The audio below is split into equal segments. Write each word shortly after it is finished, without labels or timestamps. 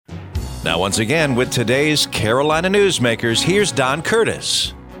Now, once again, with today's Carolina Newsmakers, here's Don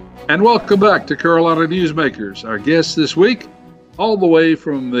Curtis. And welcome back to Carolina Newsmakers. Our guest this week, all the way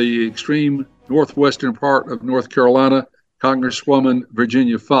from the extreme northwestern part of North Carolina, Congresswoman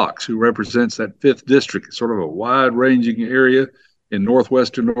Virginia Foxx, who represents that 5th District, sort of a wide-ranging area in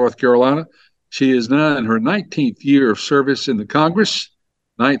northwestern North Carolina. She is now in her 19th year of service in the Congress,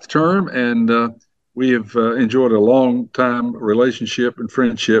 9th term, and we have enjoyed a long-time relationship and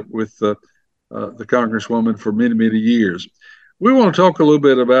friendship with the Congresswoman for many, many years. We want to talk a little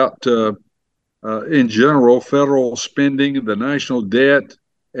bit about, in general, federal spending, the national debt,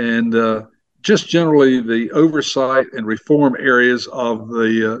 and just generally the oversight and reform areas of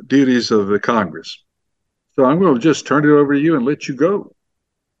the duties of the Congress. So I'm going to just turn it over to you and let you go.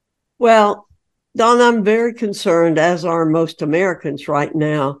 Well, Don, I'm very concerned, as are most Americans right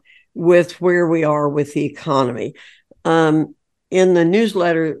now, with where we are with the economy. In the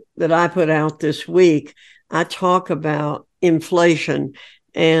newsletter that I put out this week, I talk about inflation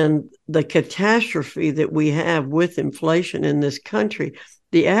and the catastrophe that we have with inflation in this country.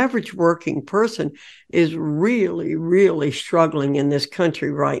 The average working person is really, really struggling in this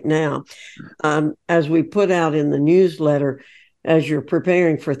country right now. As we put out in the newsletter, as you're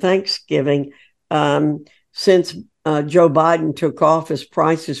preparing for Thanksgiving, since Joe Biden took office,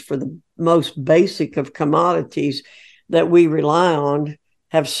 prices for the most basic of commodities that we rely on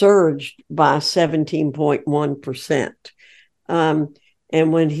have surged by 17.1%.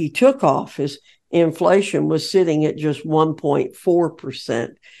 And when he took office, inflation was sitting at just 1.4%.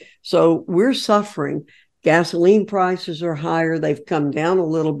 So we're suffering. Gasoline prices are higher. They've come down a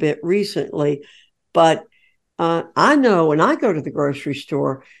little bit recently. But I know when I go to the grocery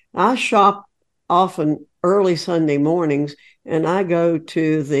store, I shop often early Sunday mornings, and I go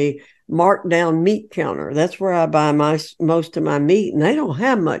to the marked down meat counter. That's where I buy most of my meat, and they don't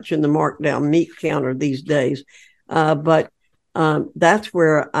have much in the marked down meat counter these days. But that's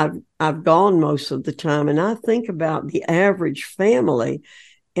where I've gone most of the time. And I think about the average family,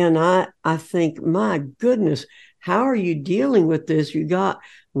 and I think, my goodness, how are you dealing with this? You got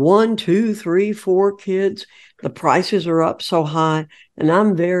 1, 2, 3, 4 kids. The prices are up so high, and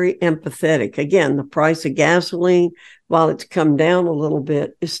I'm very empathetic. Again, the price of gasoline, while it's come down a little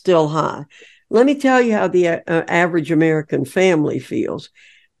bit, is still high. Let me tell you how the average American family feels.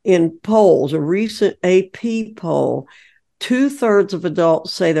 In polls, a recent AP poll, 2/3 of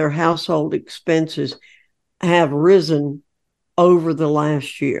adults say their household expenses have risen over the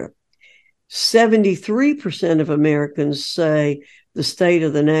last year. 73% of Americans say the state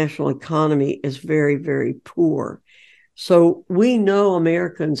of the national economy is very, very poor. So we know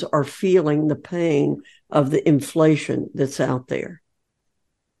Americans are feeling the pain of the inflation that's out there.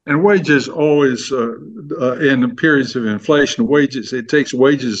 And wages always, in periods of inflation, it takes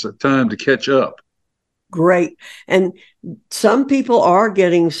wages a time to catch up. Great. And some people are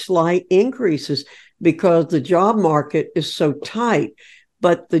getting slight increases because the job market is so tight,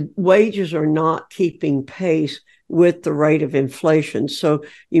 but the wages are not keeping pace with the rate of inflation. So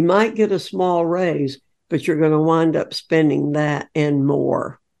you might get a small raise, but you're going to wind up spending that and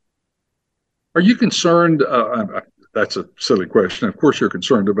more. Are you concerned? That's a silly question. Of course you're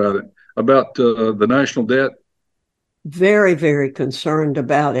concerned about it, about the national debt? Very, very concerned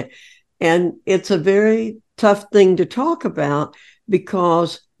about it. And it's a very tough thing to talk about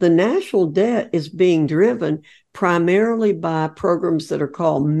because the national debt is being driven primarily by programs that are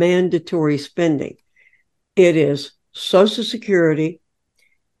called mandatory spending. It is Social Security,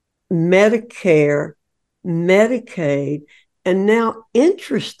 Medicare, Medicaid, and now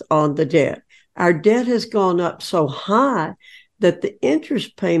interest on the debt. Our debt has gone up so high that the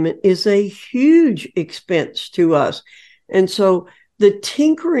interest payment is a huge expense to us. And so the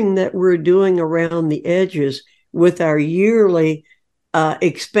tinkering that we're doing around the edges with our yearly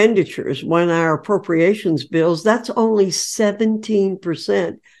expenditures, when our appropriations bills, that's only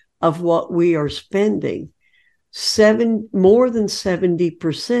 17% of what we are spending. More than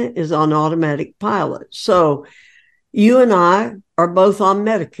 70% is on automatic pilot. So you and I are both on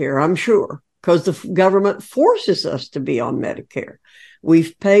Medicare, I'm sure, because the government forces us to be on Medicare.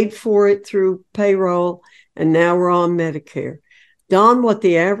 We've paid for it through payroll, and now we're on Medicare. Don, what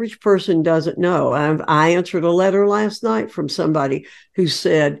the average person doesn't know, I answered a letter last night from somebody who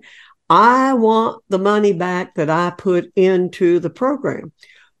said, I want the money back that I put into the program.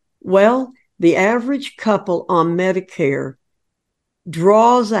 Well, the average couple on Medicare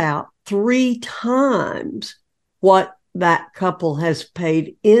draws out 3 times what that couple has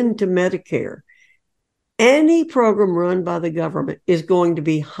paid into Medicare. Any program run by the government is going to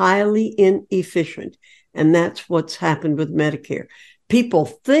be highly inefficient. And that's what's happened with Medicare. People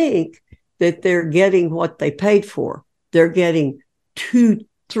think that they're getting what they paid for. They're getting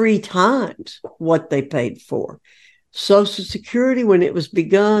 2-3 times what they paid for. Social Security, when it was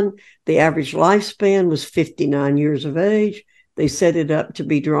begun, the average lifespan was 59 years of age. They set it up to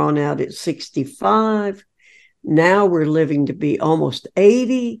be drawn out at 65. Now we're living to be almost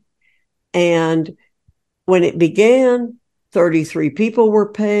 80. And when it began, 33 people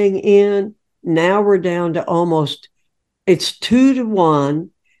were paying in. Now we're down to almost, it's 2-1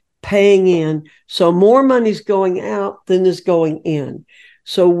 paying in. So more money's going out than is going in.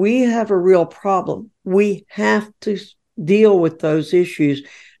 So we have a real problem. We have to deal with those issues.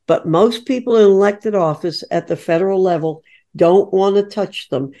 But most people in elected office at the federal level don't want to touch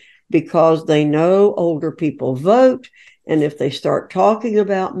them because they know older people vote. And if they start talking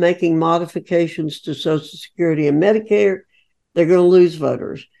about making modifications to Social Security and Medicare, they're going to lose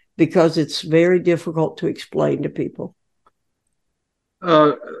voters because it's very difficult to explain to people.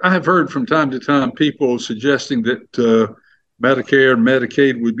 I have heard from time to time people suggesting that Medicare and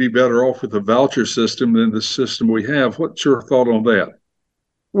Medicaid would be better off with a voucher system than the system we have. What's your thought on that?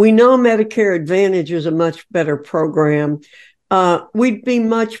 We know Medicare Advantage is a much better program. We'd be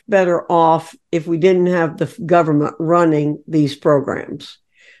much better off if we didn't have the government running these programs.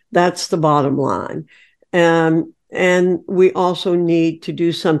 That's the bottom line. And we also need to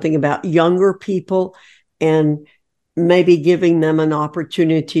do something about younger people and maybe giving them an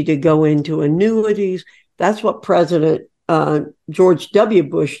opportunity to go into annuities. That's what President George W.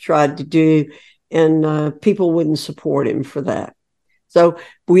 Bush tried to do, and people wouldn't support him for that. So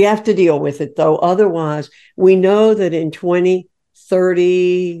we have to deal with it, though. Otherwise, we know that in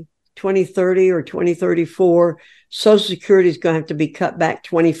 2030 or 2034, Social Security is going to have to be cut back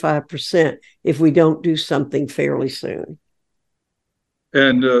 25% if we don't do something fairly soon.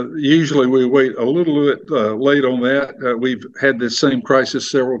 And usually we wait a little bit late on that. We've had this same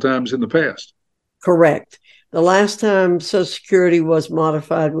crisis several times in the past. Correct. The last time Social Security was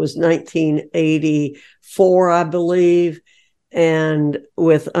modified was 1984, I believe. And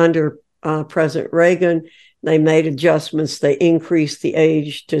with under President Reagan, they made adjustments. They increased the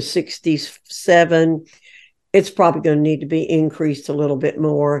age to 67. It's probably going to need to be increased a little bit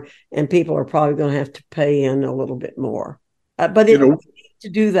more, and people are probably going to have to pay in a little bit more. But we need to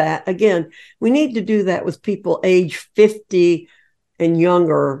do that. Again, we need to do that with people age 50 and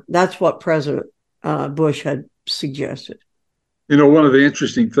younger. That's what President Bush had suggested. One of the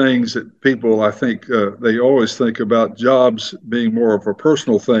interesting things that people, I think, they always think about jobs being more of a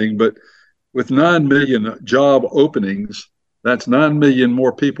personal thing, but with 9 million job openings, that's 9 million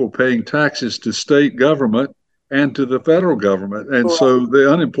more people paying taxes to state government and to the federal government. And Correct. So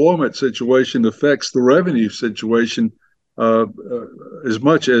the unemployment situation affects the revenue situation as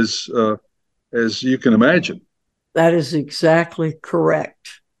much as you can imagine. That is exactly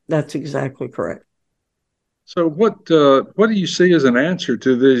correct. That's exactly correct. So what do you see as an answer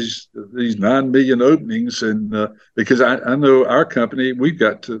to these 9 million openings? And because I know our company, we've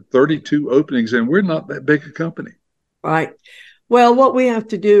got 32 openings, and we're not that big a company. Right. Well, what we have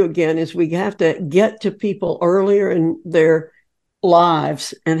to do again is we have to get to people earlier in their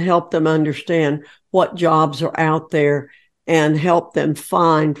lives and help them understand what jobs are out there and help them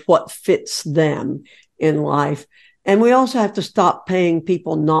find what fits them in life. And we also have to stop paying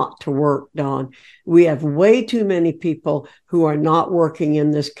people not to work, Don. We have way too many people who are not working in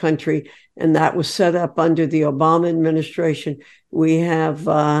this country, and that was set up under the Obama administration. We have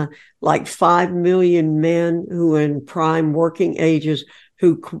like 5 million men who are in prime working ages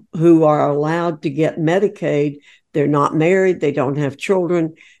who are allowed to get Medicaid. They're not married. They don't have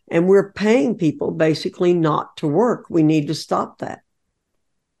children. And we're paying people basically not to work. We need to stop that.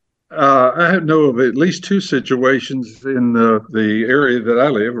 I know of at least 2 situations in the area that I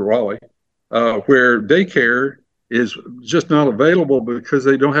live, Raleigh, where daycare is just not available because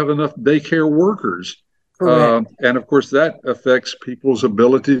they don't have enough daycare workers. And of course, that affects people's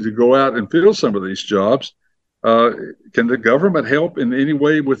ability to go out and fill some of these jobs. Can the government help in any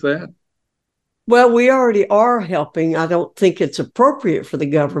way with that? Well, we already are helping. I don't think it's appropriate for the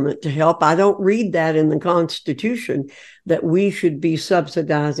government to help. I don't read that in the Constitution that we should be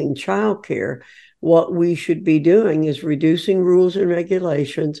subsidizing childcare. What we should be doing is reducing rules and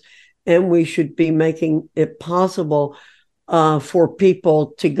regulations, and we should be making it possible for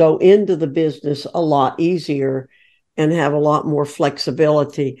people to go into the business a lot easier and have a lot more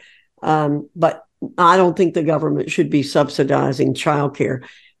flexibility. But I don't think the government should be subsidizing childcare.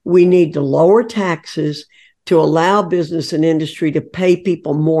 We need to lower taxes to allow business and industry to pay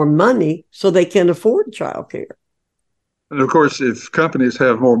people more money so they can afford childcare. And of course, if companies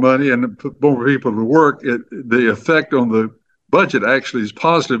have more money and put more people to work, the effect on budget actually is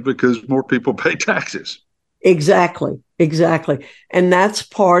positive because more people pay taxes. Exactly. And that's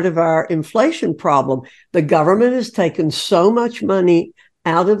part of our inflation problem. The government has taken so much money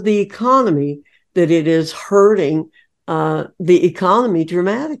out of the economy that it is hurting the economy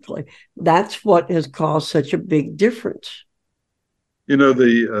dramatically. That's what has caused such a big difference. You know,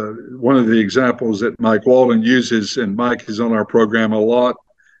 one of the examples that Mike Walden uses, and Mike is on our program a lot,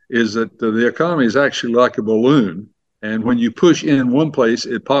 is that the economy is actually like a balloon. And when you push in one place,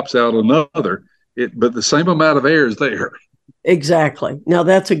 it pops out another. But the same amount of air is there. Exactly. Now,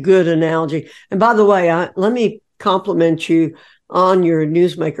 that's a good analogy. And by the way, let me compliment you on your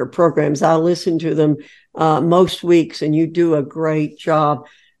newsmaker programs. I listen to them most weeks, and you do a great job.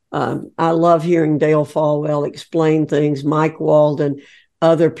 I love hearing Dale Falwell explain things, Mike Walden,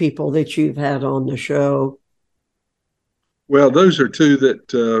 other people that you've had on the show. Well, those are two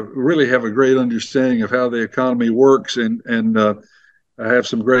that really have a great understanding of how the economy works, and I have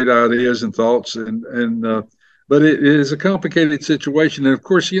some great ideas and thoughts, but it is a complicated situation. And of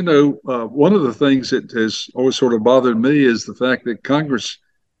course, you know, one of the things that has always sort of bothered me is the fact that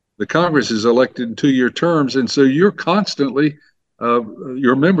the Congress is elected in 2-year terms, and so you're constantly,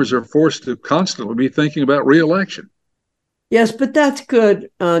 your members are forced to constantly be thinking about reelection. Yes, but that's good,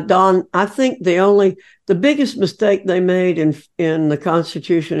 Don. I think the biggest mistake they made in the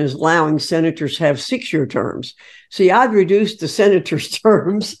Constitution is allowing senators have 6-year terms. See, I'd reduce the senators'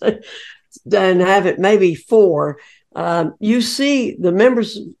 terms and have it maybe 4. You see, the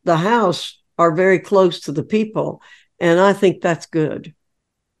members of the House are very close to the people, and I think that's good.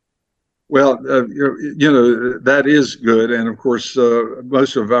 Well, you know, that is good. And of course,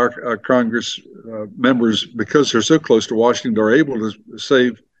 most of our Congress members, because they're so close to Washington, are able to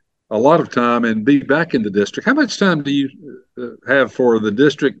save a lot of time and be back in the district. How much time do you have for the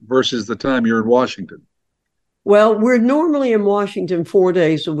district versus the time you're in Washington? Well, we're normally in Washington 4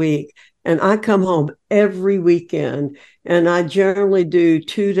 days a week, and I come home every weekend, and I generally do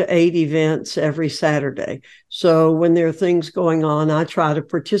 2 to 8 events every Saturday. So when there are things going on, I try to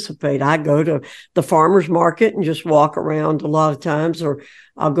participate. I go to the farmers market and just walk around a lot of times, or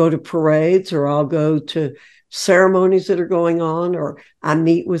I'll go to parades, or I'll go to ceremonies that are going on, or I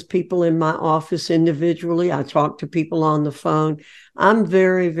meet with people in my office individually. I talk to people on the phone. I'm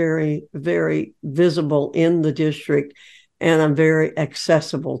very, very, very visible in the district, and I'm very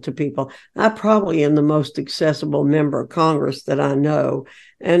accessible to people. I probably am the most accessible member of Congress that I know.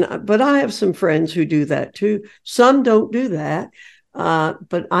 But I have some friends who do that too. Some don't do that.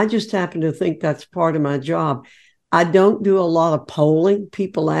 But I just happen to think that's part of my job. I don't do a lot of polling.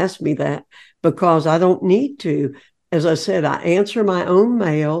 People ask me that because I don't need to. As I said, I answer my own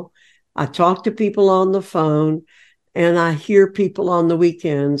mail. I talk to people on the phone, and I hear people on the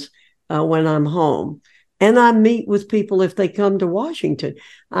weekends when I'm home. And I meet with people if they come to Washington.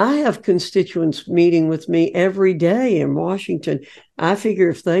 I have constituents meeting with me every day in Washington. I figure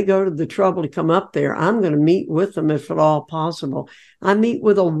if they go to the trouble to come up there, I'm going to meet with them if at all possible. I meet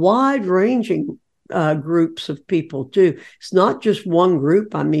with a wide-ranging groups of people too. It's not just one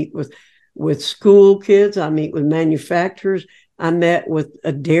group. I meet with school kids. I meet with manufacturers. I met with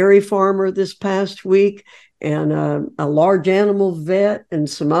a dairy farmer this past week, and a large animal vet, and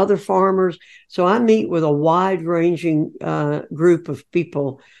some other farmers. So I meet with a wide-ranging group of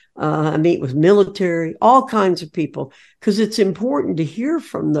people. I meet with military, all kinds of people, because it's important to hear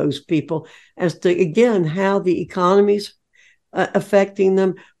from those people as to, again, how the economy's affecting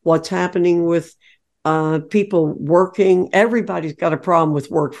them, what's happening with people working. Everybody's got a problem with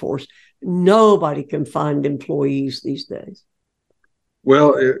workforce. Nobody can find employees these days.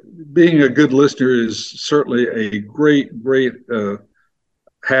 Well, being a good listener is certainly a great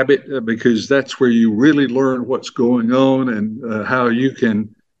habit, because that's where you really learn what's going on and how you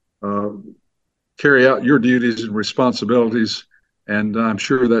can carry out your duties and responsibilities. And I'm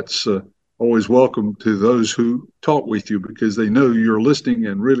sure that's always welcome to those who talk with you, because they know you're listening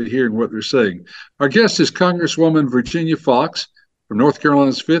and really hearing what they're saying. Our guest is Congresswoman Virginia Foxx from North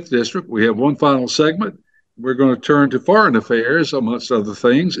Carolina's 5th District. We have one final segment. We're going to turn to foreign affairs, amongst other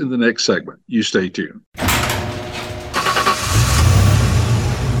things, in the next segment. You stay tuned.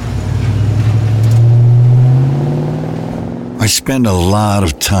 I spend a lot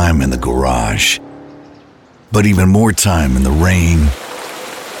of time in the garage, but even more time in the rain,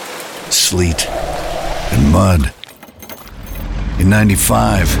 sleet, and mud. In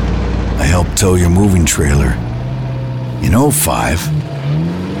 '95, I helped tow your moving trailer. In '05,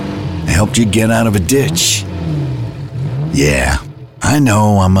 I helped you get out of a ditch. Yeah, I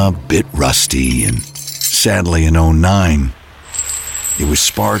know I'm a bit rusty, and sadly in '09, it was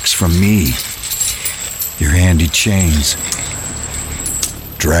sparks from me, your handy chains,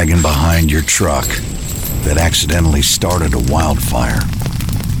 dragging behind your truck that accidentally started a wildfire.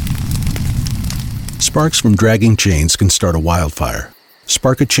 Sparks from dragging chains can start a wildfire.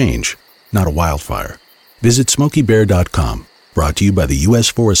 Spark a change, not a wildfire. Visit SmokeyBear.com. Brought to you by the U.S.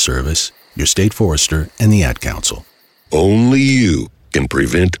 Forest Service, your state forester, and the Ad Council. Only you can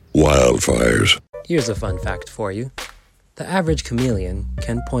prevent wildfires. Here's a fun fact for you. The average chameleon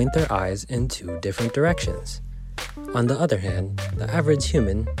can point their eyes in 2 different directions. On the other hand, the average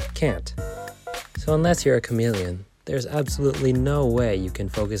human can't. So unless you're a chameleon, there's absolutely no way you can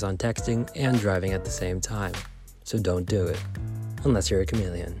focus on texting and driving at the same time. So don't do it, unless you're a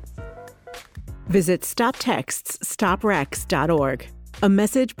chameleon. Visit StopTextsStopWrecks.org. A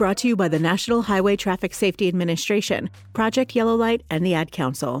message brought to you by the National Highway Traffic Safety Administration, Project Yellow Light, and the Ad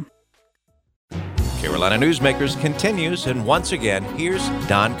Council. Carolina Newsmakers continues, and once again, here's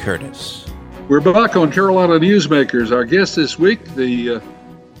Don Curtis. We're back on Carolina Newsmakers. Our guest this week, the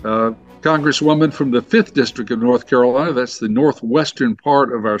Congresswoman from the 5th District of North Carolina. That's the northwestern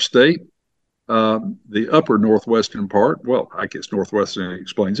part of our state, the upper northwestern part. Well, I guess northwestern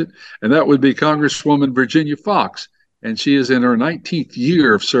explains it. And that would be Congresswoman Virginia Foxx. And she is in her 19th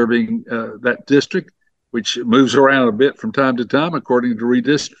year of serving that district, which moves around a bit from time to time according to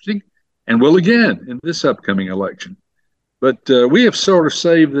redistricting, and will again in this upcoming election. But we have sort of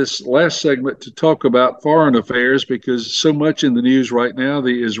saved this last segment to talk about foreign affairs because so much in the news right now,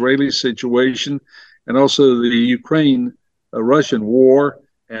 the Israeli situation and also the Ukraine-Russian war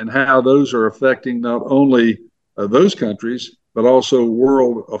and how those are affecting not only those countries, but also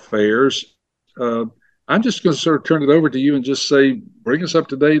world affairs. I'm just going to sort of turn it over to you and just say, bring us up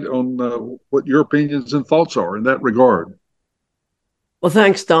to date on what your opinions and thoughts are in that regard. Well,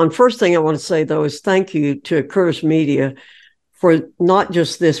 thanks, Don. First thing I want to say, though, is thank you to Curtis Media for not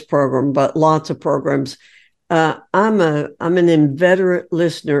just this program, but lots of programs. I'm an inveterate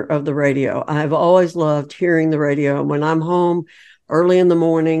listener of the radio. I've always loved hearing the radio. When I'm home early in the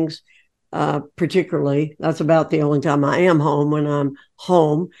mornings, particularly, that's about the only time I am home when I'm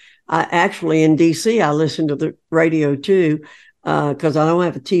home. I actually, in D.C., I listen to the radio, too, because I don't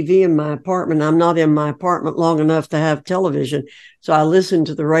have a TV in my apartment. I'm not in my apartment long enough to have television. So I listen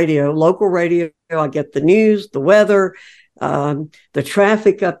to the radio, local radio. I get the news, the weather, the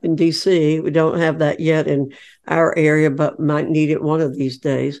traffic up in D.C. We don't have that yet in our area, but might need it one of these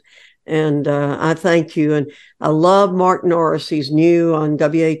days. And I thank you. And I love Mark Norris. He's new on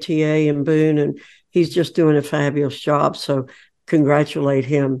WATA in Boone, and he's just doing a fabulous job. So congratulate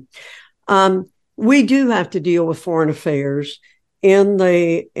him. We do have to deal with foreign affairs in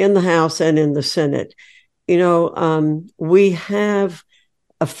the House and in the Senate. You know, we have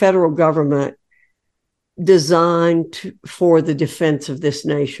a federal government designed for the defense of this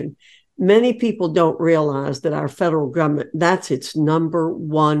nation. Many people don't realize that our federal government, that's its number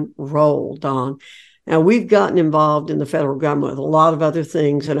one role, Don. Now, we've gotten involved in the federal government with a lot of other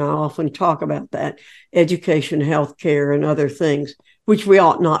things, and I often talk about that, education, healthcare, and other things, which we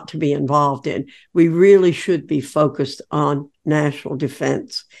ought not to be involved in. We really should be focused on national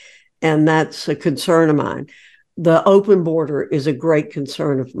defense, and that's a concern of mine. The open border is a great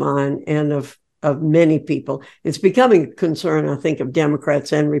concern of mine and of many people. It's becoming a concern, I think, of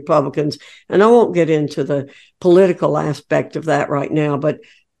Democrats and Republicans, and I won't get into the political aspect of that right now, but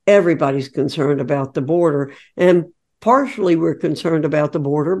everybody's concerned about the border, and partially we're concerned about the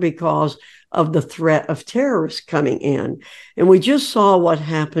border because of the threat of terrorists coming in. And we just saw what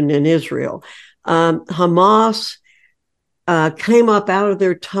happened in Israel. Hamas came up out of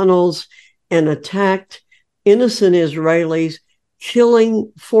their tunnels and attacked innocent Israelis,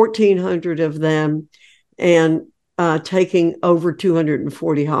 killing 1,400 of them and taking over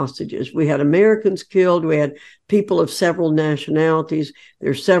 240 hostages. We had Americans killed. We had people of several nationalities.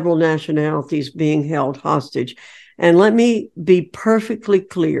 There's several nationalities being held hostage. And let me be perfectly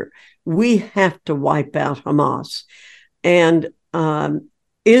clear. We have to wipe out Hamas. And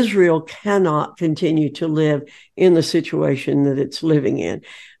Israel cannot continue to live in the situation that it's living in.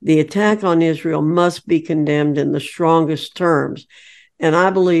 The attack on Israel must be condemned in the strongest terms. And I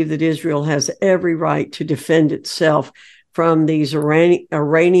believe that Israel has every right to defend itself from these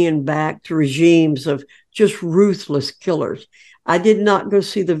Iranian-backed regimes of just ruthless killers. I did not go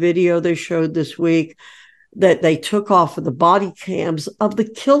see the video they showed this week that they took off of the body cams of the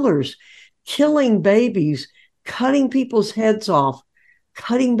killers, killing babies, cutting people's heads off,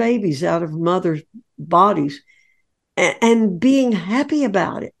 cutting babies out of mothers' bodies, and being happy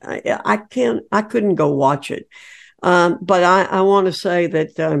about it. I couldn't go watch it. But I want to say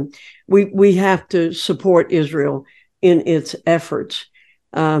that we have to support Israel in its efforts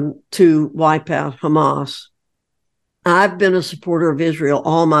to wipe out Hamas. I've been a supporter of Israel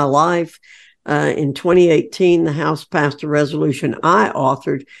all my life. In 2018, the House passed a resolution I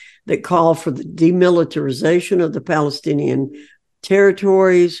authored that called for the demilitarization of the Palestinian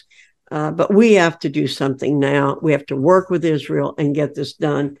territories. But we have to do something now. We have to work with Israel and get this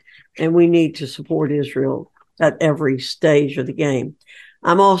done. And we need to support Israel at every stage of the game.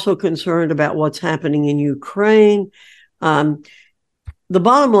 I'm also concerned about what's happening in Ukraine. The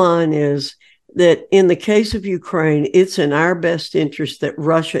bottom line is that in the case of Ukraine, it's in our best interest that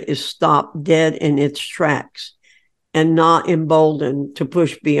Russia is stopped dead in its tracks and not emboldened to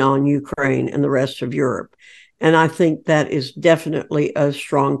push beyond Ukraine and the rest of Europe. And I think that is definitely a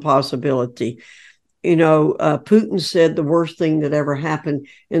strong possibility. Putin said the worst thing that ever happened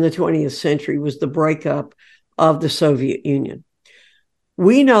in the 20th century was the breakup of the Soviet Union.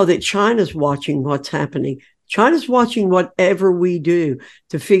 We know that China's watching what's happening. China's watching whatever we do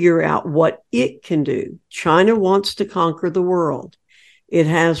to figure out what it can do. China wants to conquer the world. It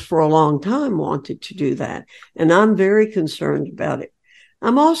has for a long time wanted to do that. And I'm very concerned about it.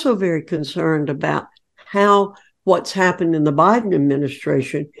 I'm also very concerned about how what's happened in the Biden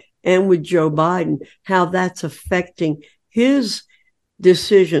administration and with Joe Biden, how that's affecting his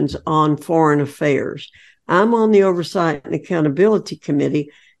decisions on foreign affairs. I'm on the Oversight and Accountability Committee,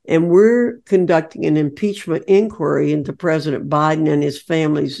 and we're conducting an impeachment inquiry into President Biden and his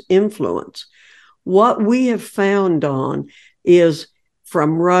family's influence. What we have found on is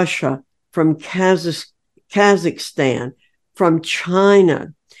from Russia, from Kazakhstan, from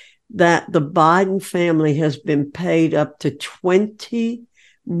China, that the Biden family has been paid up to $20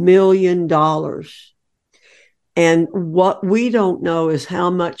 million. And what we don't know is how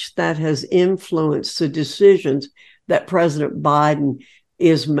much that has influenced the decisions that President Biden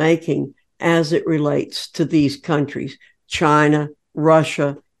is making as it relates to these countries, China,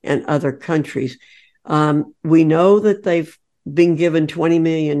 Russia, and other countries. We know that they've been given $20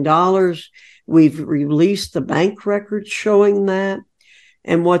 million. We've released the bank records showing that.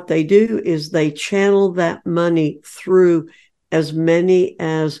 And what they do is they channel that money through as many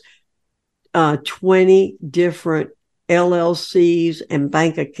as 20 different LLCs and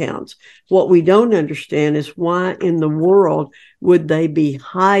bank accounts. What we don't understand is why in the world would they be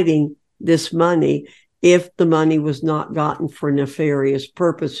hiding this money if the money was not gotten for nefarious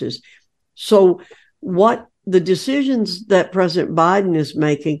purposes? So what the decisions that President Biden is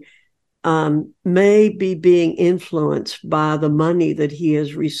making may be being influenced by the money that he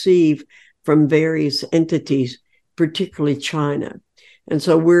has received from various entities, particularly China. And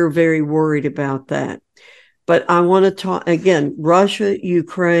so we're very worried about that. But I want to talk again, Russia,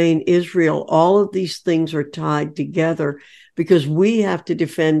 Ukraine, Israel, all of these things are tied together because we have to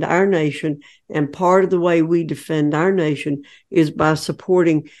defend our nation. And part of the way we defend our nation is by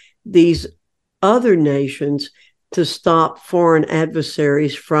supporting these other nations to stop foreign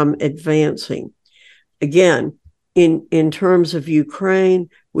adversaries from advancing. Again, in terms of Ukraine,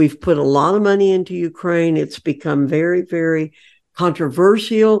 we've put a lot of money into Ukraine. It's become very, very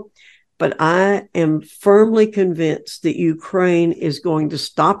controversial, but I am firmly convinced that Ukraine is going to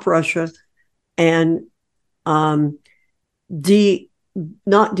stop Russia and not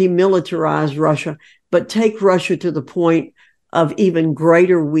demilitarize Russia, but take Russia to the point of even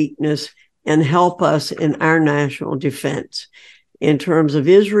greater weakness and help us in our national defense. In terms of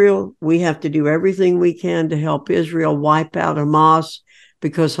Israel, we have to do everything we can to help Israel wipe out Hamas,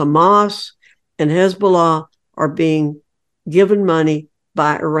 because Hamas and Hezbollah are being given money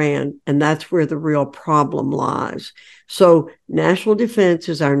by Iran, and that's where the real problem lies. So national defense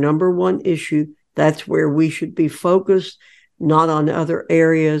is our number one issue. That's where we should be focused, not on other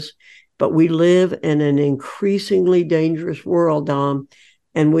areas. But we live in an increasingly dangerous world, Dom,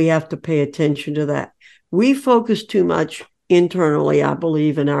 and we have to pay attention to that. We focus too much internally, I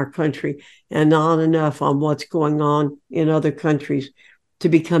believe, in our country, and not enough on what's going on in other countries to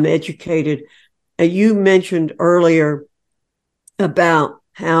become educated. You mentioned earlier about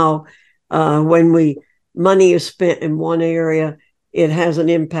how when money is spent in one area, it has an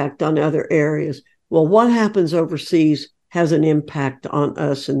impact on other areas. Well, what happens overseas has an impact on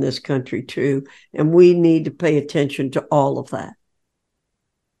us in this country too, and we need to pay attention to all of that.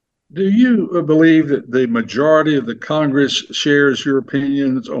 Do you believe that the majority of the Congress shares your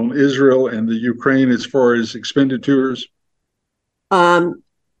opinions on Israel and the Ukraine as far as expenditures?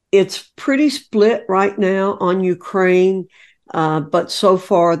 It's pretty split right now on Ukraine, but so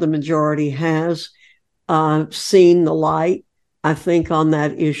far the majority has seen the light, I think, on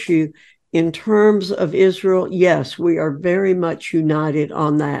that issue. In terms of Israel, yes, we are very much united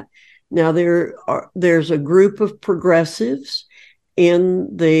on that. Now, there's a group of progressives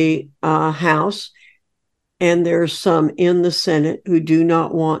in the House and there's some in the Senate who do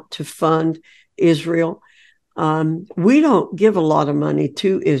not want to fund Israel. We don't give a lot of money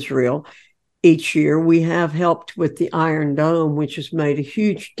to Israel each year. We have helped with the Iron Dome, which has made a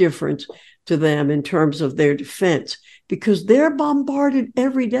huge difference to them in terms of their defense, because they're bombarded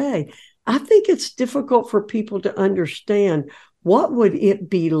every day. I think it's difficult for people to understand what would it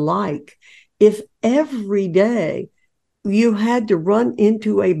be like if every day you had to run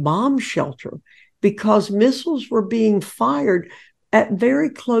into a bomb shelter because missiles were being fired at very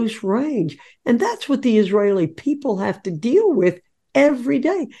close range. And that's what the Israeli people have to deal with every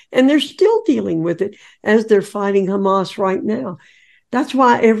day. And they're still dealing with it as they're fighting Hamas right now. That's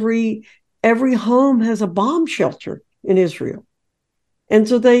why every home has a bomb shelter in Israel. And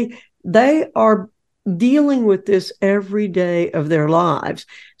so they are dealing with this every day of their lives.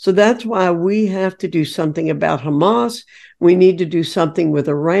 So that's why we have to do something about Hamas. We need to do something with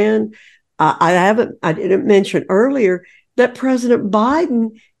Iran. I didn't mention earlier that President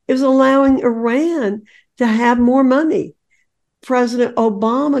Biden is allowing Iran to have more money. President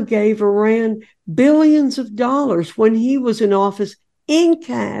Obama gave Iran billions of dollars when he was in office in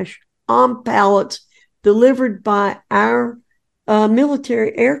cash on pallets delivered by our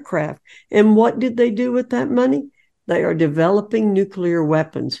military aircraft. And what did they do with that money? They are developing nuclear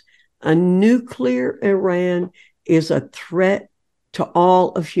weapons. A nuclear Iran is a threat to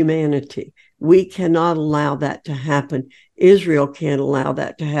all of humanity. We cannot allow that to happen. Israel can't allow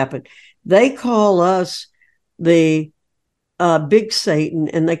that to happen. They call us the big Satan,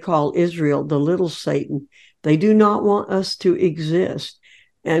 and they call Israel the little Satan. They do not want us to exist.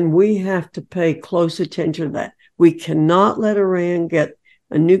 And we have to pay close attention to that. We cannot let Iran get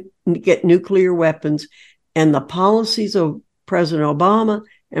nuclear weapons. And the policies of President Obama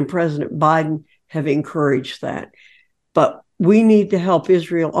and President Biden have encouraged that. But we need to help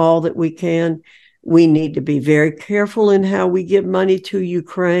Israel all that we can. We need to be very careful in how we give money to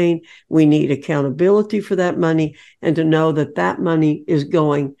Ukraine. We need accountability for that money, and to know that that money is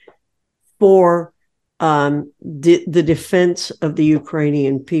going for the defense of the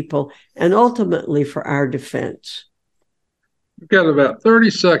Ukrainian people, and ultimately for our defense. We've got about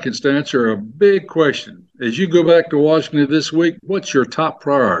 30 seconds to answer a big question. As you go back to Washington this week, what's your top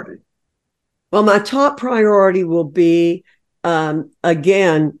priority? Well, my top priority will be,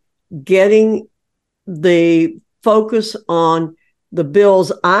 again, getting the focus on the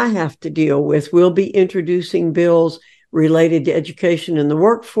bills I have to deal with. We'll be introducing bills related to education in the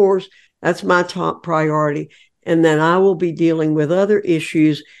workforce. That's my top priority. And then I will be dealing with other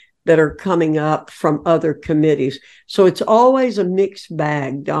issues that are coming up from other committees. So it's always a mixed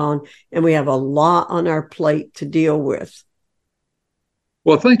bag, Don, and we have a lot on our plate to deal with.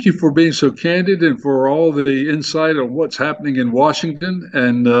 Well, thank you for being so candid and for all the insight on what's happening in Washington.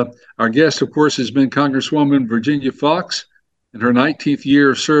 And our guest, of course, has been Congresswoman Virginia Foxx in her 19th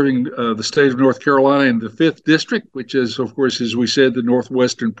year of serving the state of North Carolina in the 5th District, which is, of course, as we said, the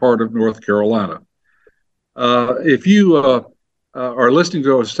northwestern part of North Carolina. If you are listening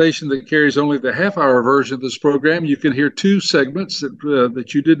to a station that carries only the half-hour version of this program, you can hear two segments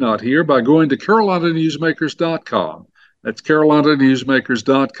that you did not hear by going to carolinanewsmakers.com. That's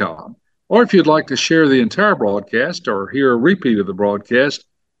carolinanewsmakers.com. Or if you'd like to share the entire broadcast or hear a repeat of the broadcast,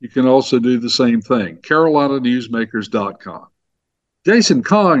 you can also do the same thing, carolinanewsmakers.com. Jason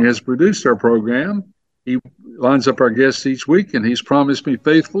Kong has produced our program. He lines up our guests each week, and he's promised me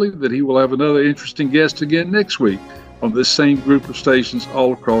faithfully that he will have another interesting guest again next week on this same group of stations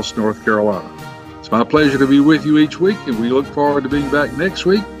all across North Carolina. It's my pleasure to be with you each week, and we look forward to being back next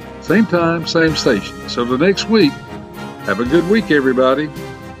week, same time, same station. So till next week, have a good week, everybody.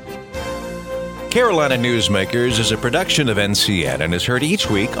 Carolina Newsmakers is a production of NCN and is heard each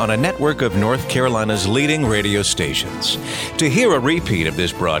week on a network of North Carolina's leading radio stations. To hear a repeat of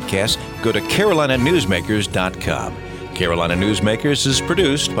this broadcast, go to carolinanewsmakers.com. Carolina Newsmakers is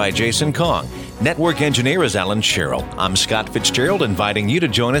produced by Jason Kong. Network engineer is Alan Sherrill. I'm Scott Fitzgerald, inviting you to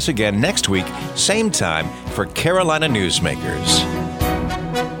join us again next week, same time, for Carolina Newsmakers.